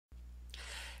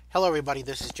Hello everybody,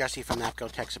 this is Jesse from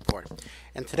NAPCO Tech Support,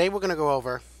 and today we're going to go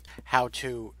over how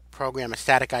to program a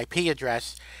static IP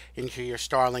address into your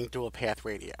StarLink Dual Path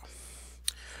radio.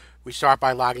 We start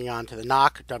by logging on to the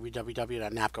NOC,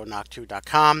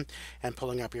 www.napconoc2.com, and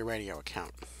pulling up your radio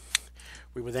account.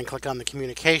 We will then click on the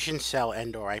Communications Cell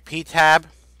and/or IP tab,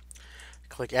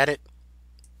 click Edit,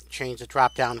 change the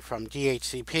drop down from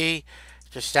DHCP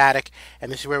to static, and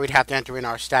this is where we'd have to enter in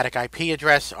our static IP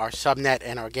address, our subnet,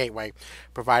 and our gateway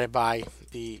provided by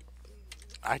the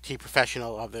IT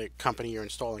professional of the company you're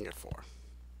installing it for.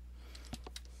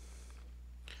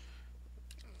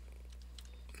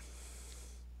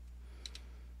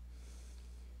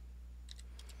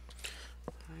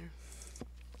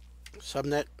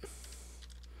 Subnet,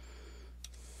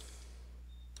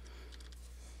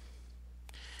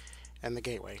 and the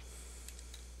gateway.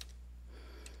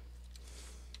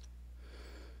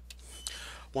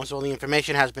 Once all the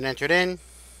information has been entered in,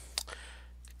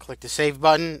 click the Save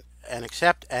button and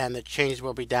accept, and the changes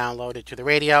will be downloaded to the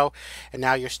radio, and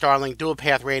now your StarLink Dual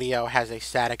Path radio has a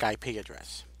static IP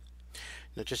address.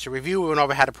 Now, just to review, we went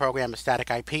over how to program a static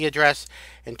IP address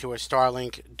into a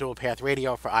StarLink Dual Path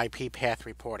radio for IP path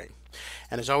reporting.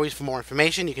 And as always, for more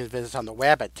information, you can visit us on the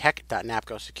web at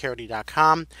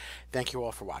tech.napcosecurity.com. Thank you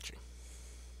all for watching.